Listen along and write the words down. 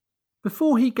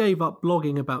Before he gave up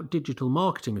blogging about digital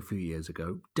marketing a few years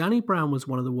ago, Danny Brown was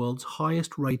one of the world's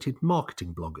highest rated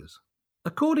marketing bloggers.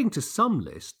 According to some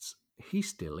lists, he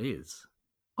still is.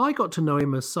 I got to know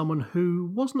him as someone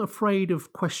who wasn't afraid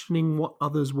of questioning what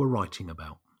others were writing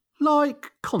about,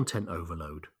 like content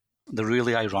overload. The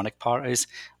really ironic part is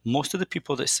most of the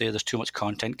people that say there's too much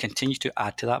content continue to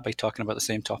add to that by talking about the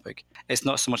same topic. It's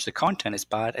not so much the content is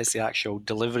bad, it's the actual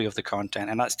delivery of the content,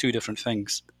 and that's two different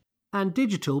things. And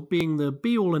digital being the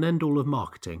be-all and end-all of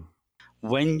marketing.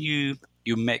 When you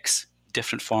mix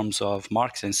different forms of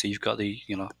marketing, so you've got the,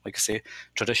 like I say,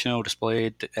 traditional,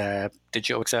 display,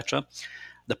 digital, etc.,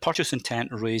 the purchase intent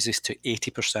raises to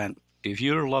 80%. If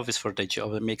your love is for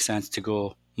digital, it makes sense to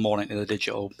go more into the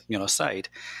digital, side.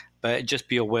 But just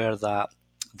be aware that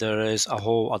there is a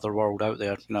whole other world out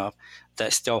there,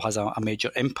 that still has a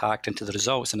major impact into the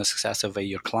results and the success of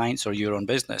your clients or your own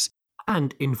business.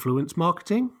 And influence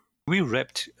marketing. We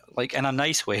ripped, like in a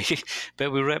nice way,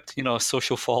 but we ripped,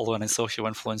 social following and social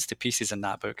influence to pieces in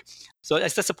that book. So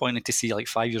it's disappointing to see, like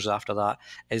 5 years after that,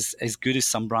 as good as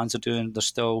some brands are doing, there's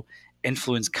still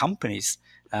influence companies,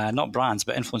 not brands,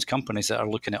 but influence companies that are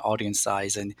looking at audience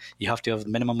size, and you have to have a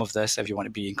minimum of this if you want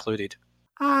to be included.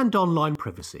 And online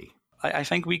privacy. I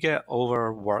think we get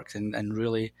overworked and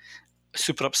really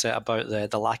super upset about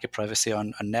the lack of privacy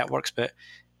on networks, but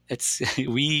it's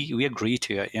we agree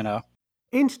to it,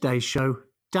 In today's show,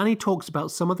 Danny talks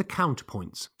about some of the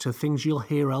counterpoints to things you'll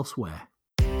hear elsewhere.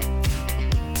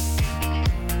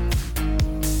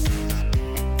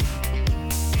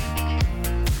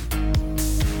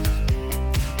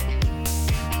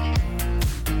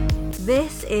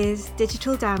 This is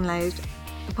Digital Download,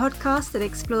 a podcast that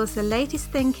explores the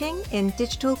latest thinking in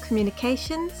digital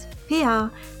communications, PR,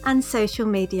 and social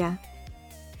media.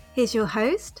 Here's your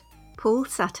host, Paul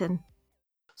Sutton.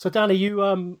 So, Danny,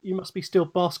 you must be still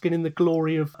basking in the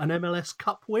glory of an MLS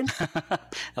Cup win.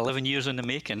 11 years in the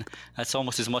making. That's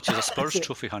almost as much as a Spurs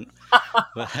trophy hunt.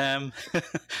 But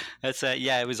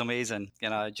it was amazing.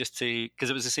 Just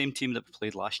because it was the same team that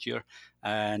played last year,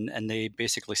 and they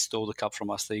basically stole the cup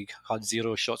from us. They had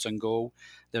 0 shots on goal.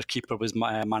 Their keeper was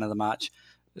man of the match.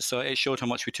 So it showed how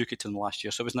much we took it to them last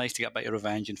year. So it was nice to get a bit of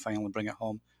revenge and finally bring it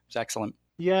home. It was excellent.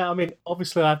 Yeah, I mean,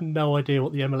 obviously I have no idea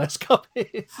what the MLS Cup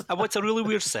is. It's a really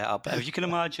weird setup. If you can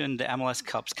imagine, the MLS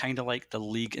Cup's kind of like the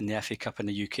league and the FA Cup in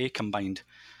the UK combined.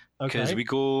 Because we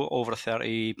go over a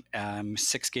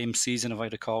 36-game season, if I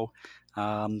recall.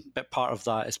 But part of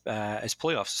that is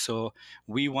playoffs. So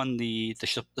we won the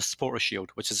Supporters' Shield,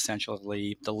 which is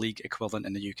essentially the league equivalent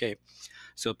in the UK.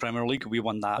 So Premier League, we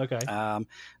won that. Okay.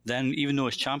 Then, even though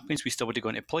as champions, we still would have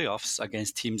gone into playoffs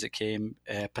against teams that came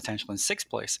potentially in 6th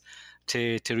place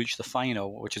to reach the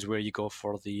final, which is where you go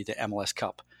for the MLS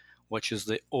Cup, which is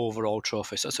the overall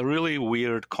trophy. So it's a really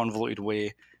weird, convoluted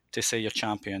way to say you're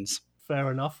champions.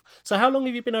 Fair enough. So how long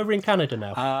have you been over in Canada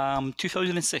now?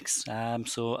 2006.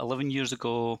 So 11 years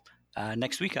ago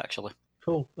next week, actually.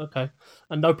 Cool. Okay.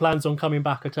 And no plans on coming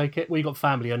back, I take it? Well, you got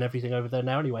family and everything over there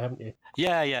now anyway, haven't you?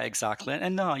 Yeah, exactly.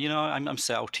 And no, I'm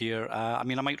settled here. I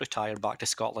might retire back to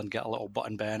Scotland, get a little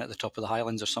button Ben at the top of the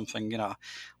Highlands or something,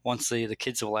 once the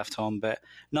kids have left home. But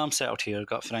no, I'm settled here.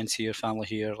 Got friends here, family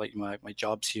here, like my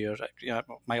job's here.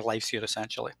 My life's here,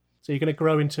 essentially. So you're going to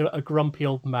grow into a grumpy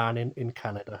old man in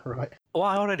Canada, right? Oh,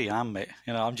 I already am, mate.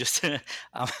 I'm just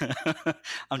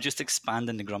I'm just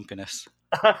expanding the grumpiness.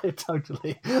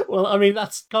 Totally. Well, I mean,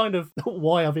 that's kind of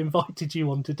why I've invited you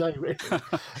on today, really.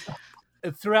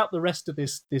 Throughout the rest of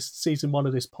this season 1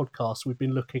 of this podcast, we've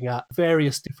been looking at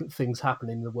various different things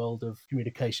happening in the world of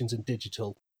communications and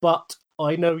digital. But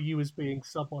I know you as being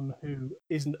someone who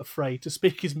isn't afraid to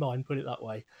speak his mind, put it that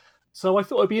way. So I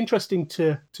thought it'd be interesting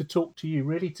to talk to you,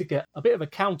 really, to get a bit of a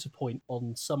counterpoint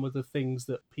on some of the things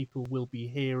that people will be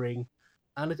hearing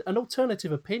and an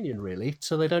alternative opinion, really,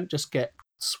 so they don't just get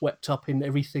swept up in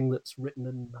everything that's written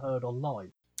and heard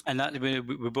online. And that we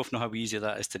both know how easy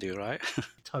that is to do, right?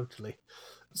 Totally.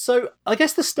 So I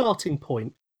guess the starting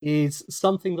point is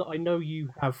something that I know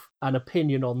you have an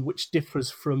opinion on, which differs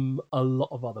from a lot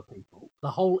of other people.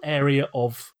 The whole area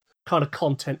of kind of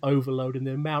content overload and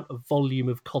the amount of volume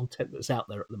of content that's out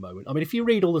there at the moment. I mean, if you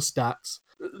read all the stats,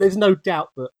 there's no doubt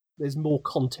that there's more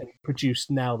content produced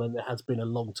now than there has been a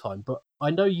long time. But I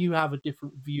know you have a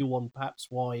different view on perhaps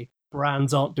why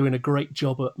brands aren't doing a great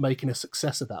job at making a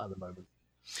success of that at the moment.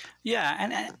 Yeah,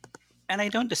 and I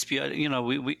don't dispute,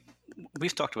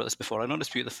 we've talked about this before. I don't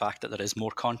dispute the fact that there is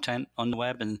more content on the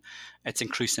web and it's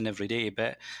increasing every day,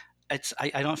 but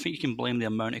I don't think you can blame the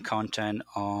amount of content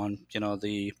on,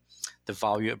 the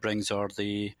value it brings or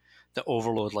the the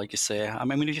overload, like you say. I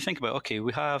mean, if you think about, okay,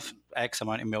 we have X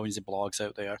amount of millions of blogs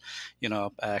out there,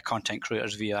 content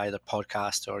creators via either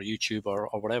podcast or YouTube or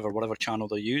whatever channel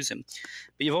they're using.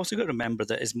 But you've also got to remember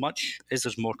that as much as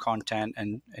there's more content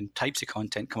and types of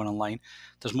content coming online,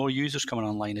 there's more users coming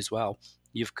online as well.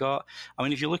 You've got, I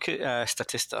mean, if you look at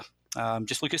Statista,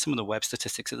 just look at some of the web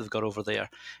statistics that they've got over there.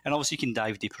 And obviously you can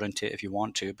dive deeper into it if you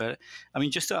want to. But I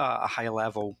mean, just a high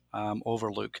level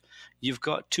overlook, you've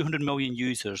got 200 million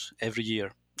users every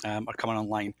year are coming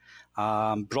online.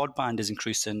 Broadband is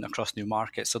increasing across new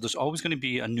markets. So there's always going to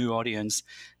be a new audience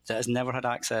that has never had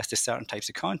access to certain types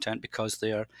of content because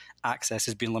their access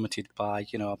has been limited by,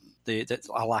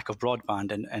 a lack of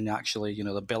broadband and actually,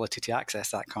 the ability to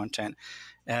access that content.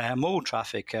 Mobile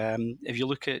traffic, if you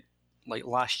look at like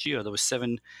last year, there was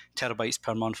 7 terabytes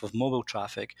per month of mobile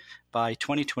traffic. By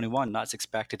 2021, that's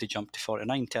expected to jump to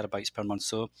 49 terabytes per month.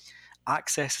 So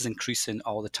access is increasing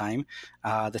all the time.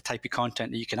 The type of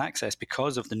content that you can access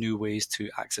because of the new ways to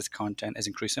access content is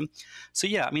increasing. So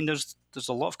yeah, I mean, there's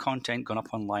a lot of content going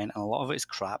up online, and a lot of it is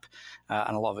crap,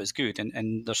 and a lot of it is good.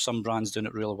 And there's some brands doing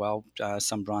it really well,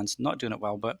 some brands not doing it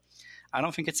well. But I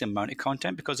don't think it's the amount of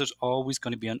content, because there's always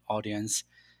going to be an audience.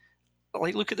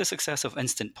 Like, look at the success of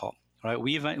Instant Pot. Right,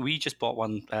 we just bought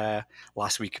one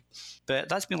last week, but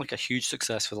that's been like a huge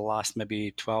success for the last maybe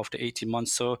 12 to 18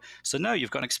 months. So now you've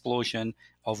got an explosion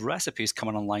of recipes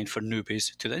coming online for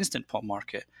newbies to the Instant Pot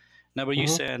market. Now, are you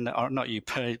saying, or not you,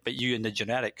 but you in the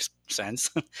generic sense,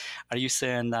 are you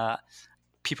saying that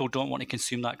people don't want to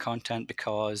consume that content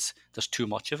because there's too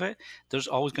much of it? There's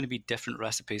always going to be different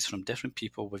recipes from different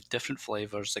people with different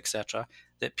flavors, etc.,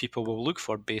 that people will look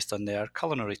for based on their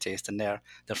culinary taste and their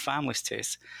family's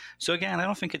taste. So again, I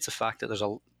don't think it's a fact that there's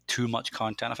too much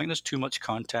content. I think there's too much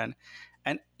content.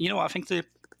 And I think the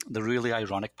really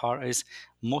ironic part is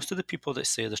most of the people that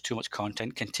say there's too much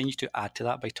content continue to add to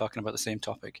that by talking about the same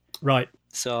topic. Right.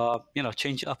 So,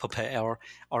 change it up a bit,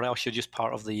 or else you're just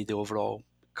part of the overall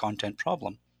content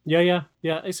problem. Yeah.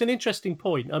 It's an interesting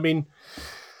point. I mean,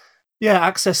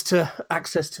 access to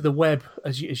the web,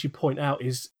 as you point out,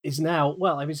 is now,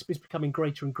 well, I mean, it's becoming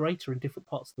greater and greater in different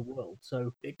parts of the world.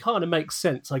 So it kind of makes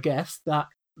sense, I guess, that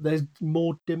there's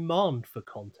more demand for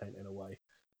content in a way.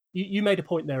 You made a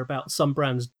point there about some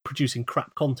brands producing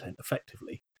crap content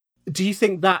effectively. Do you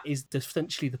think that is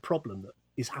essentially the problem that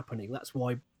is happening? That's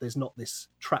why there's not this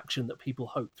traction that people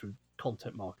hope through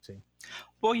content marketing?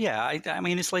 Well, yeah, I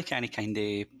mean, it's like any kind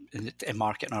of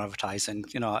marketing or advertising.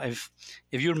 If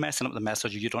you're messing up the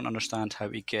message, or you don't understand how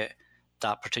to get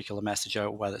that particular message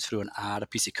out, whether it's through an ad, a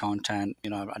piece of content,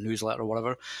 a newsletter or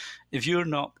whatever, if you're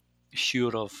not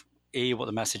sure of what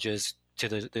the message is to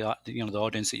the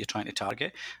audience that you're trying to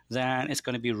target, then it's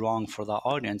going to be wrong for that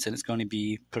audience, and it's going to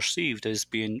be perceived as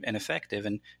being ineffective,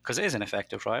 and because it is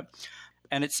ineffective, right?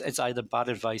 And it's either bad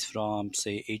advice from,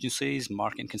 say, agencies,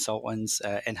 marketing consultants,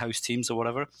 in-house teams or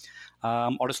whatever,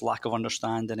 or just lack of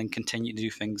understanding and continue to do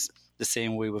things the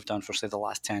same way we've done for, say, the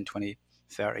last 10, 20,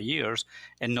 30 years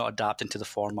and not adapting to the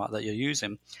format that you're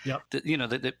using. Yep.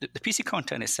 The piece of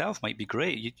content itself might be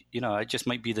great. It just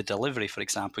might be the delivery, for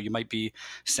example. You might be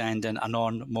sending a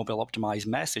non-mobile optimized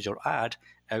message or ad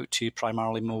out to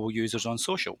primarily mobile users on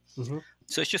social. Mm-hmm.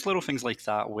 So it's just little things like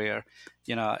that where,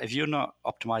 if you're not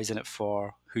optimizing it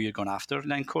for who you're going after,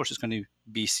 then of course it's going to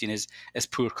be seen as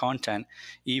poor content.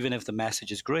 Even if the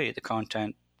message is great, the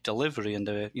content delivery and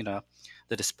the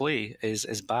display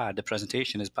is bad, the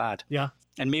presentation is bad. Yeah.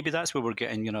 And maybe that's where we're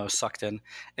getting, sucked in.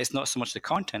 It's not so much the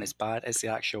content is bad, it's the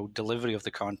actual delivery of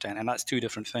the content. And that's two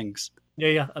different things.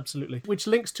 Yeah, absolutely. Which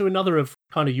links to another of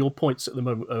kind of your points at the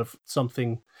moment of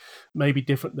something maybe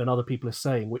different than other people are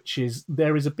saying, which is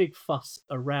there is a big fuss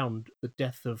around the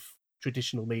death of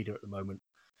traditional media at the moment.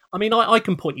 I mean, I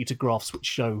can point you to graphs which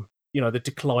show, the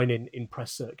decline in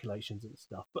press circulations and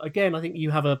stuff. But again, I think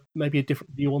you have maybe a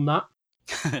different view on that.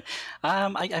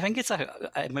 I think it's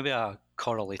maybe a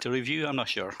correlatory view. I'm not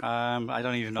sure. I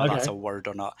don't even know if that's a word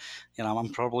or not. I'm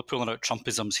probably pulling out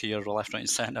Trumpisms here, left, right, and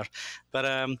centre.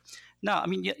 But no, I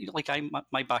mean,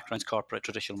 my background's corporate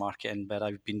traditional marketing, but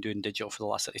I've been doing digital for the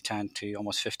last 10 to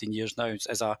almost 15 years now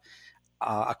as a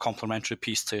complementary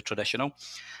piece to traditional.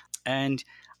 And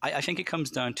I think it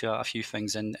comes down to a few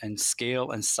things, and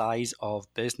scale and size of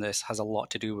business has a lot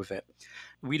to do with it.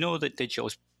 We know that digital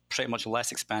is pretty much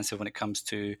less expensive when it comes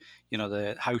to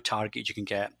how targeted you can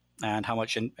get and how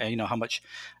much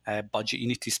budget you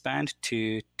need to spend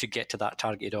to get to that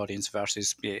targeted audience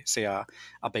versus say a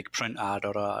big print ad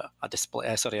or a display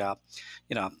a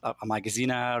magazine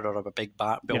ad or a big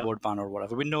billboard banner or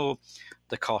whatever. We know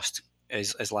the cost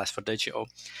is less for digital,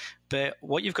 but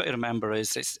what you've got to remember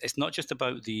is it's not just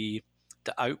about the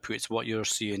the outputs, what you're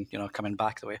seeing, coming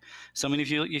back the way. So I mean, if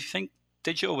you think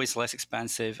digital is less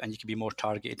expensive and you can be more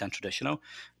targeted than traditional,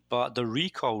 but the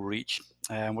recall reach,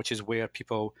 which is where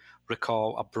people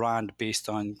recall a brand based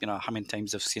on how many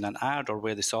times they've seen an ad or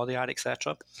where they saw the ad,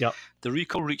 etc. Yep. The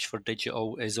recall reach for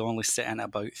digital is only sitting at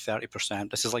about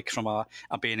 30%. This is like from a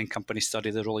Bain & Company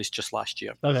study they released just last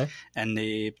year. Okay. And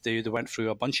they went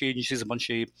through a bunch of agencies, a bunch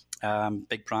of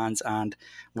big brands, and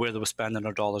where they were spending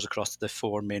their dollars across the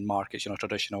 4 main markets,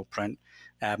 traditional, print,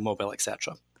 mobile,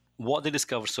 etc. What they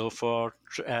discovered, so for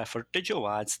digital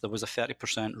ads, there was a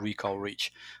 30% recall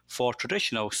reach. For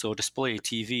traditional, so display,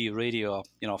 TV, radio,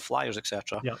 flyers,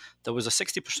 etc., there was a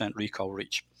 60% recall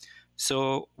reach.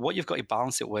 So what you've got to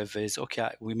balance it with is, okay,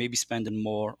 we may be spending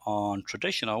more on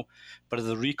traditional, but if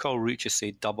the recall reach is,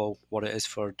 say, double what it is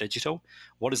for digital,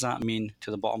 what does that mean to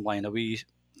the bottom line? Are we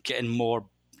getting more,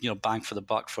 bang for the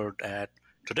buck for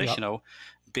traditional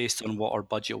based on what our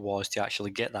budget was to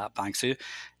actually get that bang? So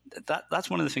that's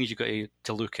one of the things you've got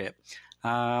to look at.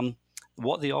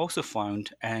 What they also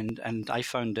found, and I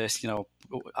found this,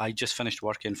 I just finished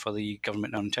working for the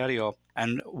government in Ontario,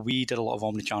 and we did a lot of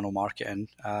omnichannel marketing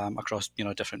across,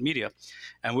 different media.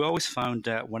 And we always found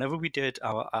that whenever we did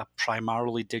a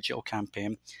primarily digital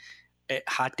campaign, it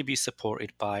had to be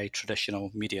supported by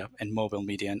traditional media and mobile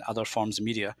media and other forms of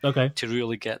media to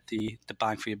really get the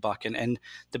bang for your buck. And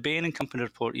the Bain & Company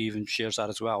report even shares that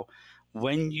as well.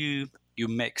 When you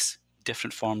mix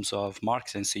different forms of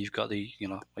marketing, so you've got the,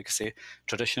 like I say,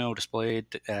 traditional, display,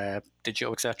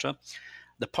 digital, etc.,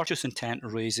 the purchase intent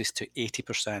raises to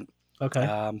 80%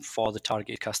 for the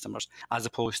targeted customers, as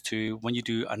opposed to when you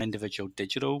do an individual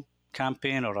digital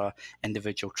campaign or a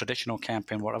individual traditional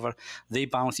campaign, whatever, they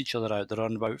balance each other out. They're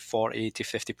on about 40 to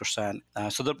 50%.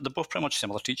 So they're both pretty much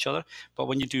similar to each other. But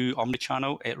when you do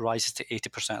omnichannel, it rises to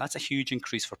 80%. That's a huge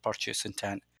increase for purchase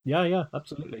intent. Yeah,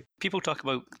 absolutely. People talk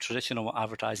about traditional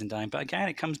advertising down, but again,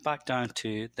 it comes back down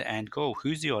to the end goal.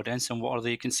 Who's the audience and what are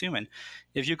they consuming?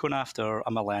 If you're going after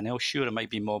a millennial, sure, it might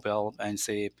be mobile and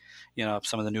say,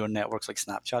 some of the newer networks like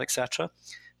Snapchat, etc.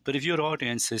 But if your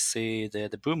audience is, say,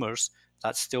 the boomers,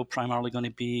 that's still primarily going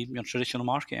to be traditional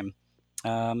marketing.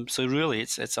 So really,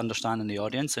 it's understanding the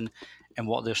audience and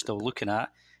what they're still looking at,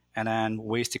 and then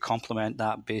ways to complement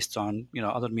that based on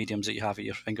other mediums that you have at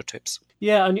your fingertips.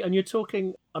 Yeah, and you're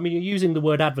talking, you're using the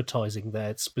word advertising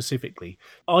there specifically.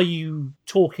 Are you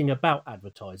talking about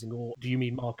advertising, or do you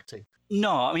mean marketing?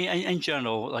 No, in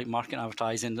general, like marketing,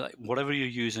 advertising, like whatever you're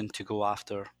using to go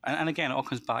after. And again, it all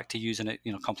comes back to using it,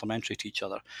 complementary to each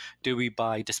other. Do we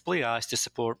buy display ads to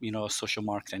support, social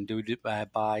marketing? Do we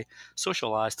buy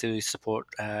social ads to support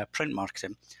print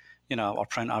marketing, or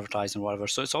print advertising, whatever?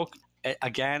 So it's all,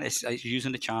 again, it's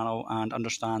using the channel and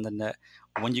understanding that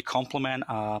when you complement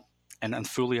and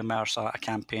fully immerse a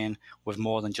campaign with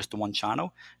more than just the one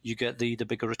channel, you get the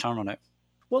bigger return on it.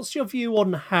 What's your view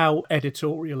on how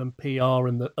editorial and PR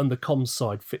and the comms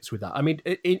side fits with that?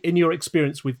 In your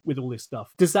experience with all this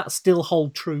stuff, does that still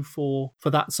hold true for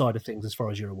that side of things as far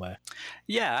as you're aware?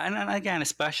 Yeah, and again,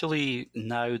 especially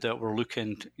now that we're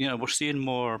looking, we're seeing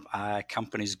more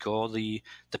companies go the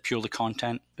purely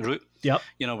content route. Yep.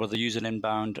 Where they're using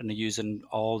inbound and they're using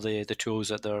all the tools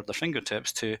at their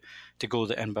fingertips to go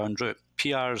the inbound route.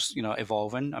 PR's,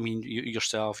 evolving.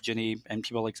 Yourself, Ginny, and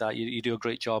people like that, you do a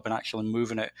great job in actually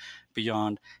moving it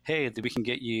beyond, hey, we can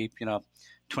get you,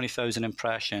 20,000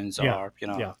 impressions or,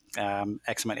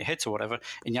 X amount of hits or whatever,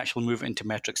 and you actually move it into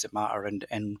metrics that matter.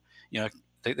 And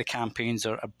the campaigns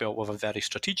are built with a very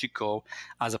strategic goal,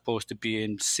 as opposed to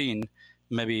being seen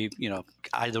maybe,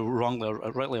 either wrongly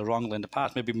or rightly or wrongly in the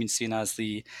past, maybe been seen as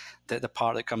the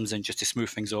part that comes in just to smooth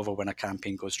things over when a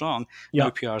campaign goes wrong. Now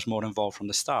PR is more involved from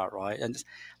the start, right? And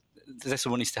this is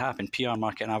what needs to happen. PR,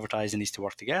 market, and advertising needs to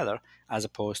work together, as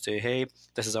opposed to, hey,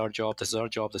 this is our job, this is our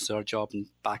job, this is our job, and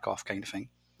back off kind of thing.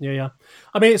 Yeah.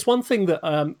 It's one thing that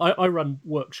I run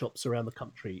workshops around the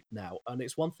country now, and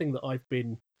it's one thing that I've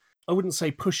been, I wouldn't say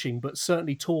pushing, but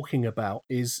certainly talking about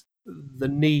is the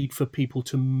need for people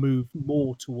to move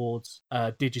more towards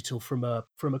digital from a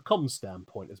comms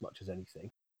standpoint as much as anything.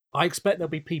 I expect there'll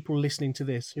be people listening to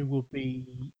this who will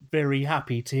be very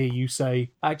happy to hear you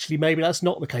say, actually, maybe that's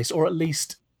not the case, or at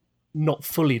least not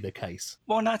fully the case.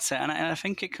 Well, that's it. And I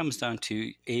think it comes down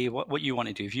to, what you want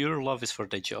to do. If your love is for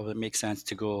digital, it makes sense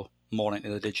to go more into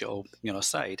the digital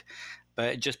side.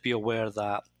 But just be aware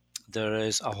that there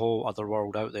is a whole other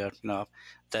world out there,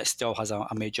 that still has a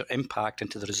major impact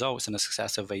into the results and the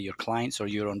success of your clients or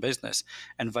your own business,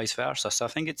 and vice versa. So I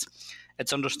think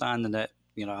it's understanding that,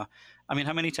 I mean,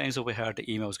 how many times have we heard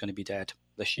the email is going to be dead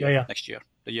this year, next year,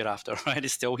 the year after, right?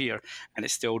 It's still here and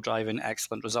it's still driving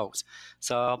excellent results.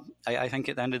 So I think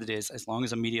at the end of the day, as long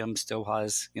as a medium still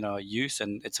has, use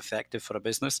and it's effective for a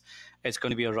business, it's going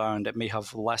to be around. It may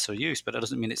have lesser use, but it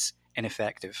doesn't mean it's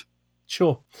ineffective.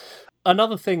 Sure.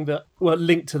 Another thing that,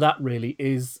 linked to that really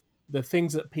is the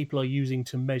things that people are using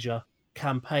to measure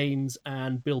campaigns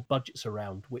and build budgets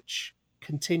around, which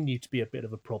continue to be a bit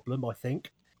of a problem, I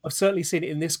think. I've certainly seen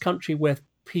it in this country where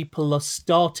people are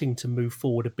starting to move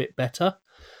forward a bit better,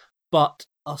 but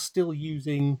are still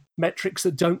using metrics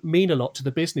that don't mean a lot to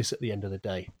the business at the end of the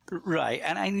day. Right.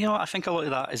 And I think a lot of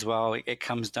that as well, it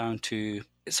comes down to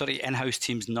in-house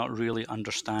teams not really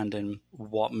understanding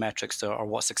what metrics there or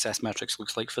what success metrics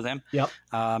looks like for them. Yep.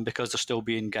 Because they're still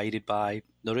being guided by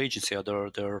their agency or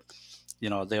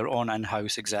their own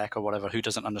in-house exec or whatever who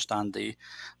doesn't understand the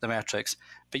metrics.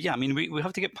 But yeah, I mean, we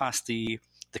have to get past the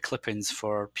clippings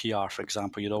for PR, for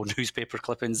example, newspaper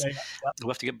clippings. Yeah. We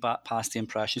have to get back past the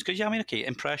impressions. Because,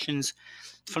 impressions,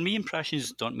 for me,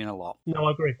 impressions don't mean a lot. No,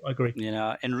 I agree.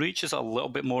 And reach is a little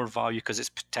bit more value because it's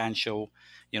potential,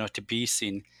 to be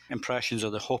seen. Impressions are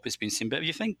the hope it's been seen. But if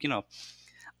you think,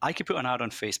 I could put an ad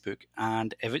on Facebook,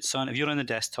 and if you're on the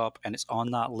desktop and it's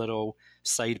on that little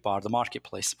sidebar, the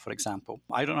marketplace, for example,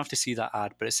 I don't have to see that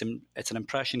ad, but it's an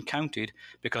impression counted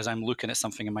because I'm looking at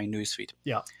something in my newsfeed.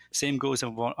 Yeah. Same goes if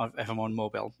I'm on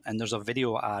mobile and there's a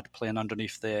video ad playing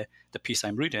underneath the piece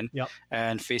I'm reading,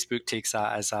 and Facebook takes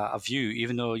that as a view,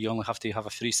 even though you only have to have a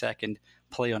 3-second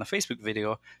play on a Facebook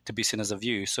video to be seen as a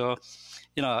view. So,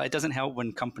 it doesn't help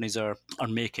when companies are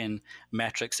making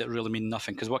metrics that really mean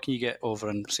nothing, because what can you get over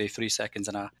in, say, 3 seconds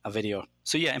in a video?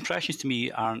 So yeah, impressions to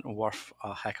me aren't worth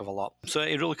a heck of a lot. So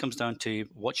it really comes down to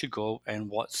what's your goal and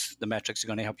what's the metrics that are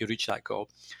going to help you reach that goal.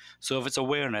 So if it's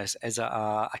awareness, is it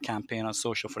a campaign on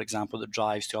social, for example, that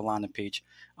drives to a landing page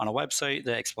on a website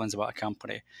that explains about a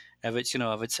company? If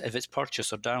it's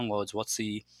purchase or downloads, what's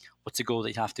the goal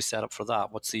that you have to set up for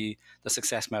that? What's the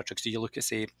success metrics? Do you look at,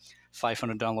 say,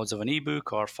 500 downloads of an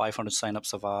ebook or 500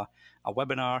 signups of a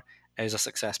webinar as a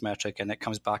success metric? And it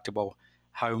comes back to, well,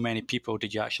 how many people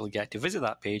did you actually get to visit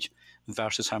that page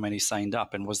versus how many signed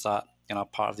up? And was that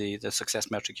part of the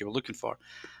success metric you were looking for?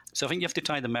 So I think you have to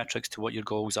tie the metrics to what your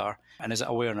goals are. And is it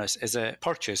awareness? Is it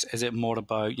purchase? Is it more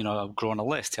about, growing a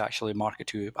list to actually market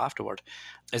to afterward?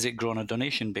 Is it growing a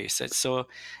donation base? So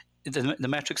the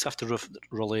metrics have to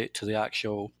relate to the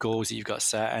actual goals that you've got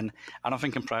set. And I don't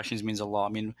think impressions means a lot.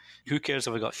 I mean, who cares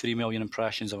if I got 3 million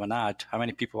impressions of an ad? How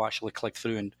many people actually clicked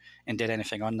through and did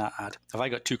anything on that ad? If I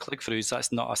got 2 click-throughs,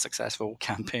 that's not a successful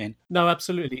campaign. No,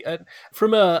 absolutely.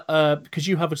 From because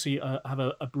you obviously have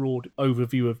a broad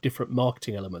overview of different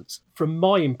marketing elements. From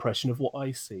my impression of what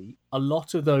I see, a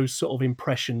lot of those sort of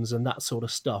impressions and that sort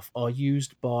of stuff are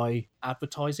used by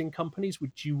advertising companies.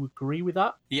 Would you agree with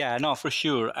that? Yeah, no, for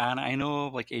sure. And I know,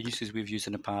 like, agencies we've used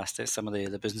in the past that some of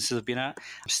the businesses have been at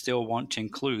still want to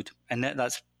include, and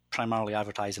that's primarily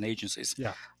advertising agencies,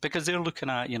 because they're looking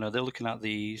at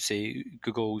the, say,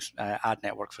 Google's ad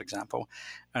network, for example,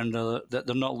 and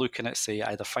they're not looking at, say,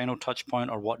 either final touch point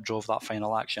or what drove that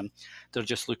final action. They're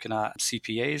just looking at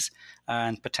CPAs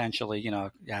and potentially,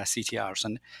 CTRs,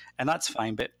 and that's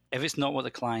fine. But if it's not what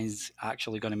the client's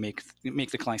actually going to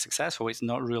make the client successful, it's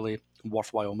not really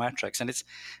worthwhile metrics. And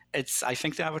it's I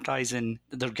think the advertising,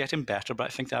 they're getting better, but I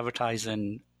think the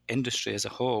advertising industry as a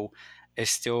whole is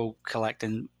still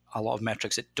collecting a lot of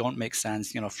metrics that don't make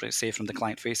sense, say from the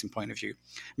client-facing point of view.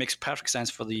 It makes perfect sense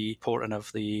for the portion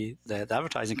of the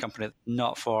advertising company,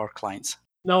 not for clients.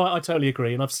 No, I totally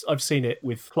agree. And I've seen it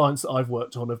with clients that I've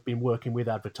worked on, have been working with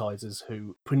advertisers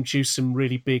who produce some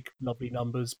really big, lovely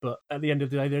numbers. But at the end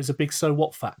of the day, there's a big so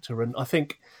what factor. And I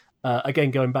think,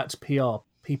 again, going back to PR,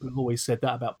 people have always said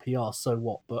that about PR, so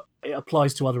what? But it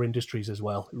applies to other industries as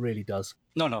well. It really does.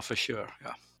 No, for sure,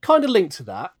 yeah. Kind of linked to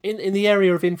that, in the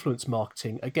area of influence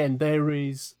marketing, again, there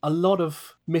is a lot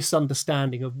of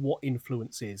misunderstanding of what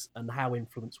influence is and how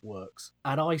influence works.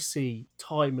 And I see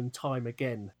time and time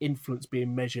again influence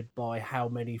being measured by how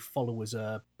many followers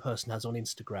a person has on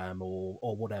Instagram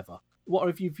or whatever. What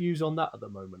have your views on that at the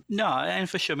moment? No, and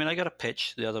for sure. I mean, I got a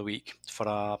pitch the other week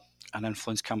for an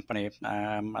influence company.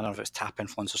 I don't know if it's Tap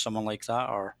Influence or someone like that,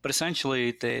 but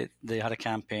essentially they had a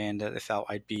campaign that they felt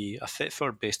I'd be a fit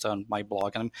for based on my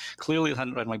blog. And clearly I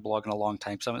hadn't read my blog in a long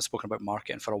time, so I haven't spoken about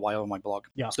marketing for a while on my blog.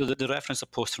 Yeah. So they reference a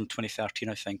post from 2013,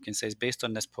 I think, and says, based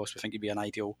on this post, we think you'd be an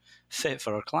ideal fit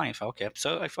for our client. Okay.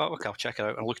 So I thought, okay, I'll check it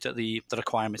out. And looked at the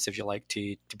requirements, if you like,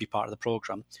 to be part of the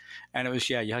program. And it was,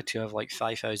 you had to have like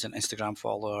 5,000 Instagram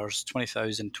followers,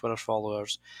 20,000 Twitter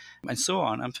followers, and so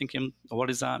on. I'm thinking, what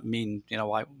does that mean?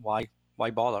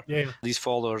 Why bother? Yeah. These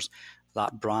followers,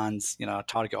 that brand's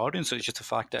target audience. So it's just the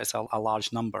fact that it's a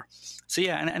large number. So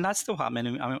yeah, and that's still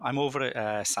happening. I'm over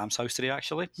at Sam's house today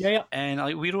actually. Yeah.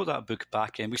 And we wrote that book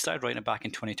we started writing it back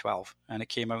in 2012, and it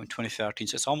came out in 2013.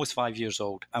 So it's almost 5 years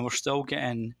old, and we're still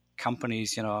getting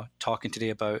companies, talking today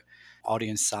about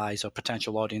audience size or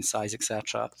potential audience size,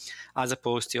 etc., as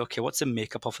opposed to, okay, what's the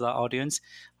makeup of that audience?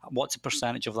 What's the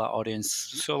percentage of that audience?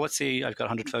 So let's say I've got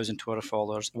 100,000 Twitter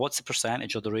followers. What's the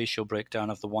percentage or the ratio breakdown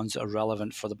of the ones that are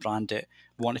relevant for the brand that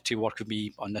wanted to work with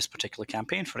me on this particular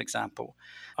campaign, for example?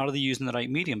 Are they using the right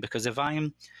medium? Because if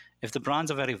the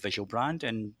brand's a very visual brand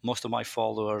and most of my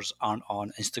followers aren't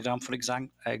on Instagram, for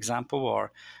example,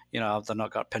 or they're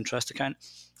not got a Pinterest account,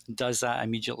 does that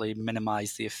immediately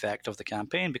minimize the effect of the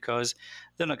campaign because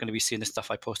they're not going to be seeing the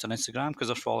stuff I post on Instagram because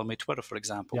they're following me Twitter, for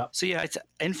example. Yep. So yeah, it's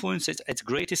influence. It's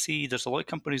great to see. There's a lot of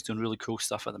companies doing really cool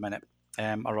stuff at the minute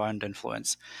around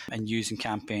influence and using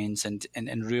campaigns and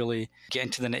really get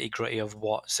into the nitty gritty of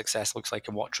what success looks like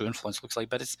and what true influence looks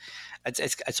like. But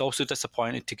it's also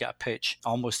disappointing to get a pitch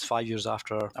almost 5 years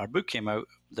after our book came out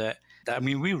that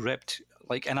we ripped,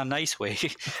 like in a nice way,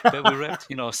 but we ripped,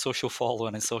 social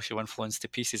following and social influence to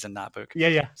pieces in that book.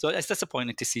 Yeah. So it's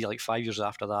disappointing to see, like 5 years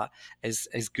after that, as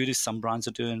good as some brands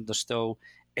are doing, there's still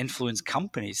influence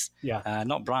companies,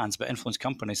 not brands, but influence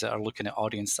companies that are looking at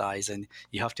audience size, and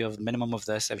you have to have a minimum of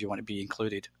this if you want to be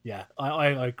included. Yeah, I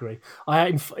agree.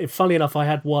 Funnily enough, I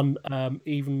had one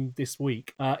even this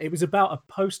week. It was about a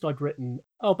post I'd written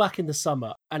back in the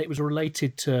summer, and it was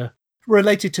related to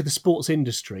the sports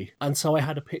industry. And so I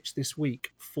had a pitch this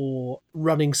week for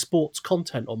running sports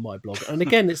content on my blog. And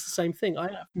again, it's the same thing. I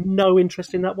have no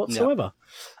interest in that whatsoever.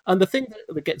 Yeah. And the thing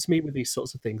that gets me with these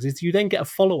sorts of things is you then get a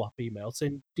follow-up email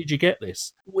saying, did you get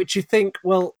this? Which you think,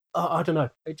 well, I don't know.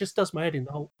 It just does my head in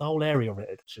the whole area of it,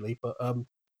 actually. But I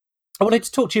wanted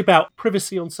to talk to you about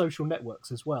privacy on social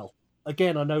networks as well.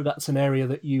 Again, I know that's an area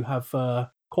that you have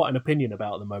quite an opinion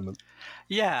about at the moment.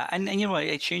 Yeah, and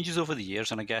it changes over the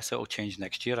years, and I guess it'll change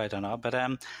next year, I don't know. But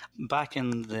back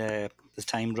in the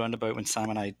time roundabout when Sam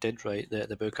and I did write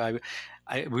the book,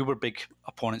 we were big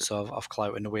opponents of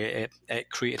clout in the way it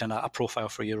created a profile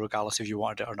for you regardless if you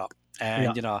wanted it or not.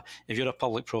 And, if you're a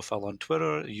public profile on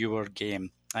Twitter, you were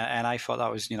game. And I thought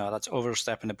that was, that's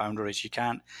overstepping the boundaries. You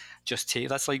can't just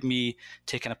that's like me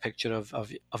taking a picture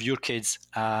of your kids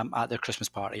at their Christmas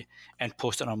party and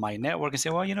post it on my network and say,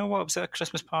 well, you know what, it was at a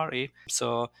Christmas party,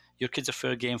 so your kids are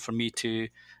fair game for me to,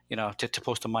 to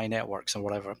post on my networks or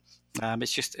whatever.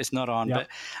 It's not on. Yep.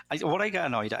 But what I get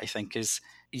annoyed at, I think, is,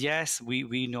 yes,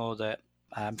 we know that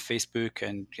Facebook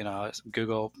and,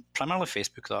 Google, primarily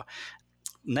Facebook though,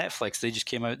 Netflix, they just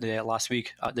came out last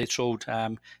week. They trolled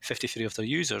 53 of their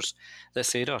users that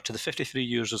said, to the 53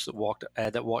 users that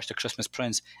watched The Christmas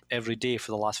Prince every day for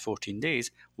the last 14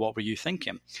 days, what were you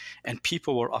thinking? And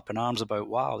people were up in arms about,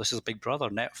 wow, this is Big Brother.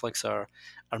 Netflix are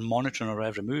monitoring our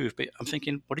every move. But I'm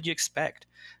thinking, what did you expect?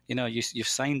 You've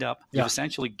signed up. You've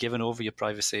essentially given over your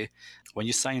privacy when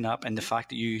you sign up, and the fact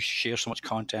that you share so much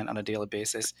content on a daily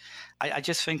basis. I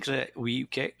just think that we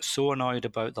get so annoyed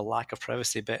about the lack of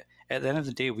privacy, but at the end of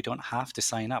the day, we don't have to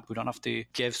sign up. We don't have to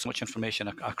give so much information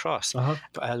across. But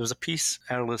there was a piece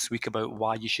earlier this week about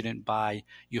why you shouldn't buy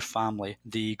your family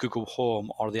the Google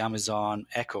Home or the Amazon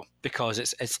Echo, because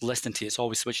it's listening to you. It's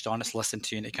always switched on. It's listening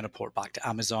to you, and it can report back to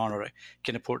Amazon or it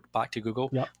can report back to Google.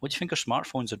 Yep. What do you think our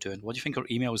smartphones are doing? What do you think our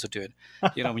emails are doing?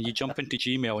 When you jump into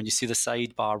Gmail and you see the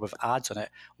sidebar with ads on it,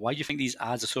 why do you think these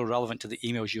ads are so relevant to the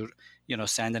emails you're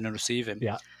sending and receiving?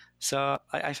 Yeah. So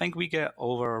I think we get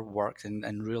overworked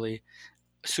and really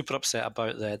super upset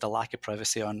about the lack of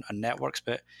privacy on networks,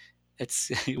 but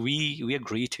it's we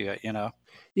agree to it,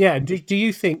 Yeah. Do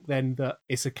you think then that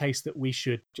it's a case that we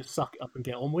should just suck it up and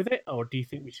get on with it, or do you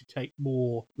think we should take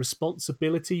more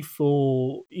responsibility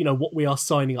for what we are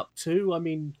signing up to? I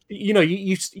mean,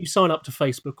 you sign up to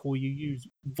Facebook or you use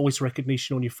voice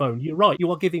recognition on your phone. You're right. You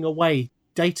are giving away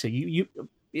data.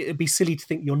 It'd be silly to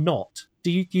think you're not. Do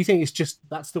you think it's just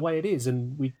that's the way it is,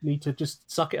 and we need to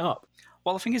just suck it up?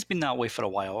 Well, I think it's been that way for a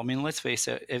while. I mean, let's face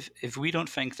it, if we don't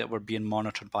think that we're being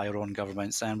monitored by our own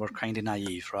governments, then we're kind of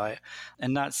naive, right?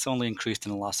 And that's only increased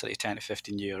in the last 10 to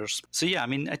 15 years. So yeah, I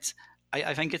mean,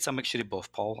 I think it's a mixture of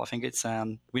both, Paul. I think it's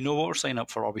we know what we're signing up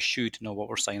for, or we should know what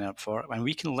we're signing up for, and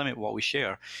we can limit what we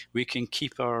share. We can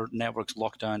keep our networks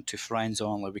locked down to friends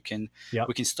only. We can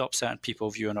stop certain people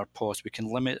viewing our posts. We can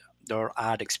limit their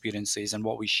ad experiences and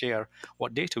what we share,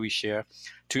 what data we share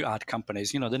to ad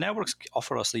companies. The networks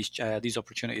offer us these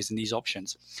opportunities and these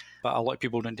options, but a lot of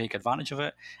people don't take advantage of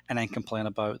it and then complain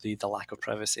about the lack of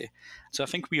privacy. So I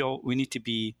think we need to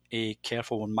be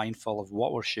careful and mindful of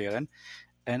what we're sharing.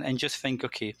 and just think,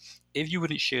 okay, if you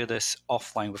wouldn't share this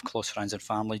offline with close friends and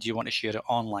family, do you want to share it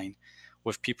online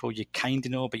with people you kind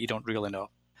of know but you don't really know?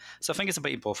 So I think it's a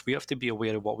bit of both. We have to be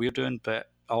aware of what we're doing,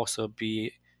 but also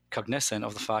be cognizant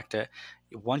of the fact that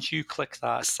once you click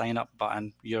that sign up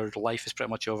button, your life is pretty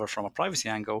much over from a privacy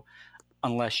angle,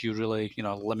 unless you really,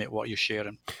 limit what you're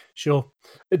sharing. Sure.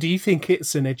 Do you think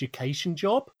it's an education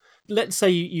job? Let's say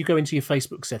you go into your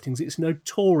Facebook settings, it's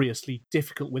notoriously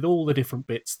difficult with all the different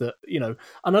bits that,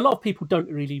 and a lot of people don't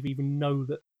really even know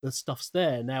that the stuff's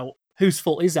there. Now, whose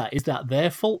fault is that? Is that their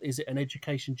fault? Is it an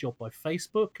education job by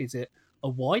Facebook? Is it a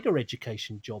wider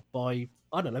education job by,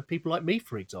 I don't know, people like me,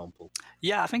 for example?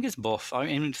 Yeah, I think it's both. I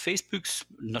mean, Facebook's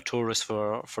notorious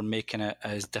for making it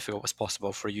as difficult as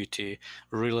possible for you to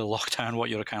really lock down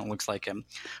what your account looks like and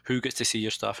who gets to see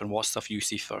your stuff and what stuff you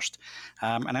see first.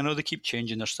 And I know they keep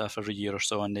changing their stuff every year or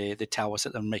so, and they tell us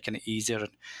that they're making it easier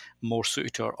and more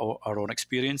suited to our own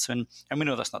experience. And we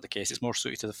know that's not the case. It's more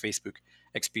suited to the Facebook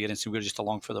experience, and we're just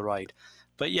along for the ride.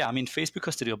 But yeah, I mean, Facebook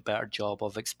has to do a better job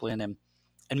of explaining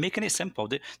and making it simple.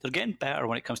 They're getting better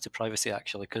when it comes to privacy,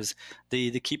 actually, because they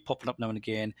keep popping up now and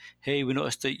again. Hey, we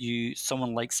noticed that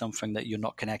someone likes something that you're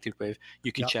not connected with.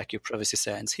 You can check your privacy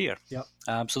settings here.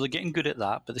 So they're getting good at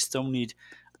that, but they still need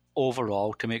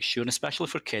overall to make sure, and especially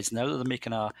for kids, now that they're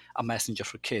making a messenger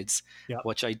for kids,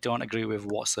 which I don't agree with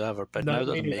whatsoever, but now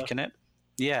that they're making it,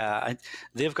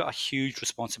 they've got a huge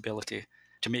responsibility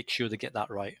to make sure they get that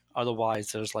right.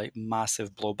 Otherwise, there's like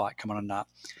massive blowback coming on that.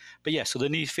 But yeah, so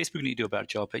Facebook need to do a better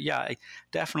job. But yeah,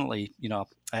 definitely,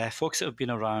 folks that have been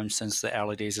around since the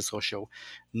early days of social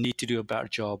need to do a better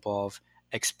job of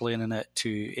explaining it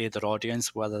to their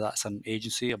audience, whether that's an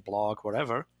agency, a blog,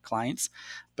 whatever, clients,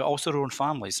 but also their own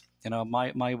families.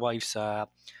 My wife's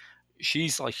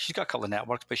she's got a couple of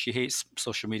networks, but she hates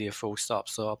social media full stop.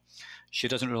 So she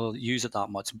doesn't really use it that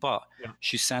much, but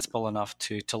she's sensible enough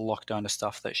to lock down the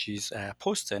stuff that she's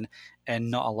posting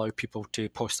and not allow people to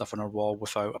post stuff on her wall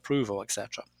without approval,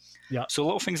 etc. So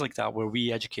little things like that where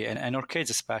we educate, and our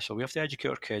kids especially, we have to educate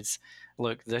our kids.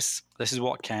 Look, this is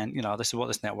what this is what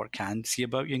this network can see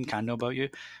about you and can know about you.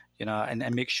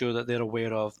 And make sure that they're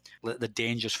aware of the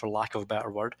dangers, for lack of a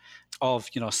better word, of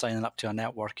signing up to a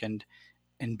network and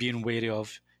being wary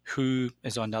of who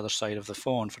is on the other side of the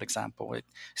phone, for example.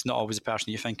 It's not always the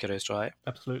person you think it is, right?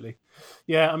 Absolutely.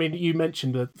 Yeah, I mean, you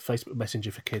mentioned the Facebook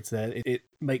Messenger for kids there. It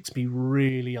makes me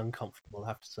really uncomfortable, I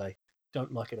have to say.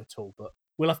 Don't like it at all, but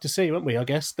we'll have to see, won't we, I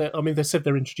guess? They said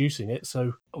they're introducing it,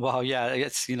 so... Well, yeah,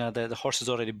 it's, the horse is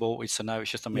already bolted, so now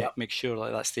it's just to make sure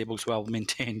that stable's well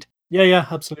maintained. Yeah,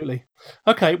 absolutely.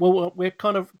 Okay, well, we're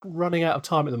kind of running out of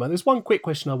time at the moment. There's one quick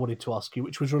question I wanted to ask you,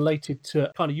 which was related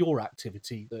to kind of your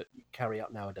activity that you carry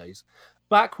out nowadays.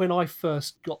 Back when I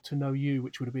first got to know you,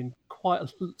 which would have been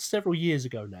several years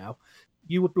ago now,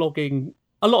 you were blogging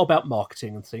a lot about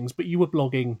marketing and things, but you were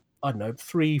blogging, I don't know,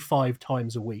 3-5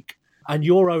 times a week. And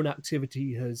your own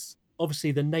activity has...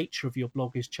 Obviously, the nature of your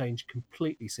blog has changed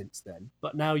completely since then,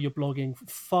 but now you're blogging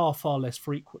far, far less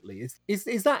frequently.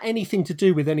 Is that anything to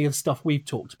do with any of the stuff we've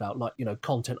talked about, like,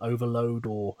 content overload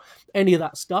or any of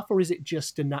that stuff, or is it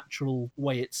just a natural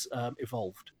way it's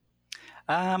evolved?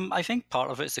 I think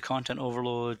part of it's the content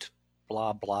overload,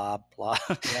 blah, blah, blah.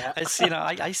 Yeah. It's,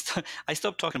 I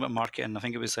stopped talking about marketing, I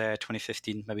think it was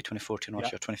 2015, maybe 2014 or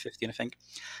 2015, I think,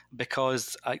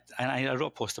 because I wrote a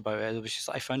post about it. It was just,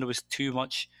 I found there was too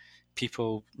much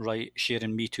people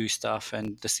sharing Me Too stuff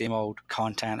and the same old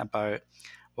content about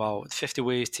 50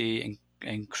 ways to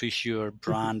increase your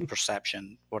brand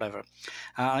perception, whatever.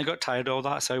 I got tired of all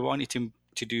that, so I wanted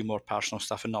to do more personal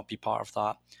stuff and not be part of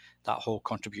that whole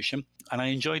contribution. And I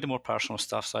enjoyed the more personal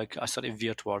stuff, so I sort of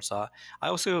veered towards that. I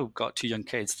also got 2 young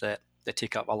kids that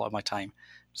take up a lot of my time.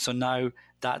 So now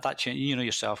that change,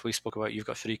 yourself, we spoke about, you've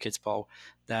got 3 kids, Paul.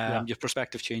 Your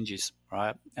perspective changes,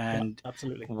 right? And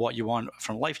absolutely, what you want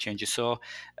from life changes. So,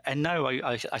 and now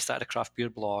I started a craft beer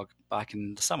blog back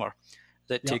in the summer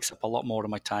that takes up a lot more of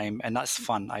my time, and that's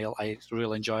fun. I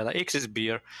really enjoy that. A, because it's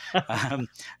beer, and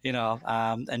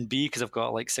B, because I've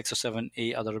got like 6 or 7,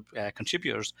 8 other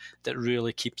contributors that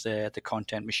really keep the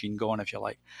content machine going, if you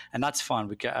like, and that's fun.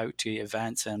 We get out to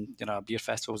events and beer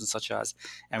festivals and such as,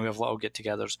 and we have little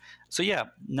get-togethers. So yeah,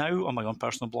 now on my own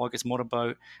personal blog, it's more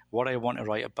about what I want to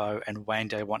write about and when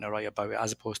do I want to write about it,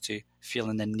 as opposed to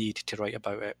feeling the need to write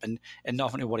about it and not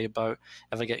having to worry about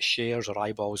if I get shares or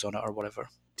eyeballs on it or whatever.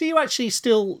 Do you actually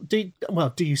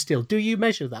do you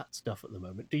measure that stuff at the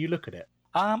moment? Do you look at it?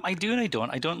 I do and I don't.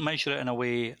 I don't measure it in a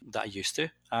way that I used to.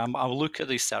 I'll look at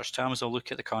these search terms, I'll look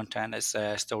at the content that's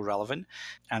still relevant,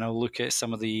 and I'll look at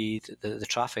some of the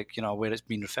traffic, where it's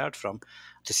been referred from,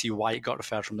 to see why it got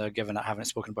referred from there, given I haven't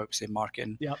spoken about, say,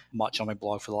 marketing much on my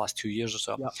blog for the last 2 years or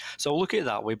so. Yep. So I'll look at it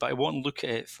that way, but I won't look at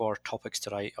it for topics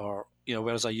to write, or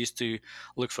whereas I used to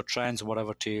look for trends and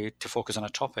whatever to focus on a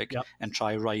topic and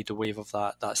try ride the wave of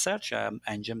that search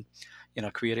engine,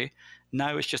 query.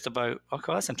 Now it's just about,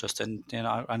 okay, that's interesting.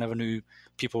 I never knew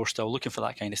people were still looking for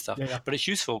that kind of stuff. Yeah. But it's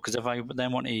useful because if I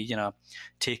then want to,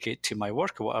 take it to my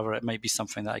work or whatever, it might be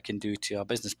something that I can do to a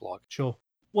business blog. Sure.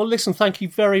 Well, listen, thank you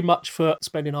very much for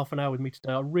spending half an hour with me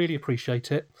today. I really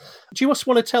appreciate it. Do you just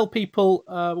want to tell people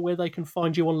where they can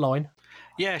find you online?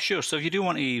 Yeah, sure. So if you do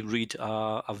want to read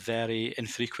a very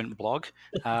infrequent blog,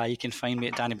 you can find me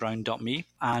at dannybrown.me,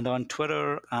 and on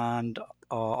Twitter and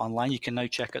online you can now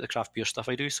check out the craft beer stuff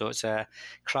I do. So it's a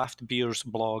Craft Beers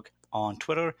blog on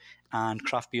Twitter and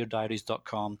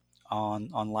craftbeerdiaries.com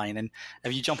online. And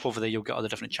if you jump over there, you'll get other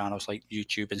different channels like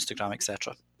YouTube, Instagram,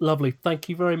 etc. Lovely. Thank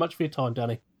you very much for your time,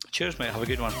 Danny. Cheers, mate. Have a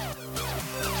good one.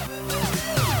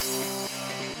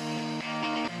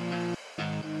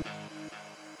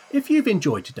 If you've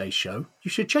enjoyed today's show,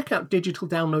 you should check out Digital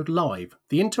Download Live,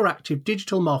 the interactive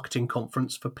digital marketing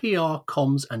conference for PR,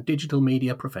 comms and digital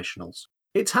media professionals.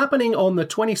 It's happening on the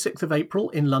 26th of April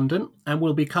in London, and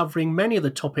we'll be covering many of the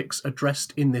topics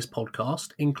addressed in this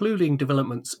podcast, including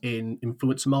developments in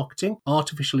influencer marketing,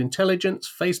 artificial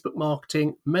intelligence, Facebook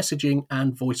marketing, messaging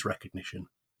and voice recognition.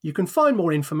 You can find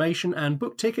more information and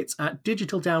book tickets at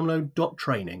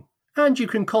digitaldownload.training. And you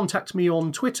can contact me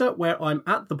on Twitter, where I'm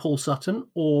at the Paul Sutton,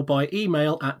 or by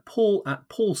email at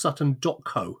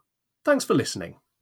paul@paulsutton.co. Thanks for listening.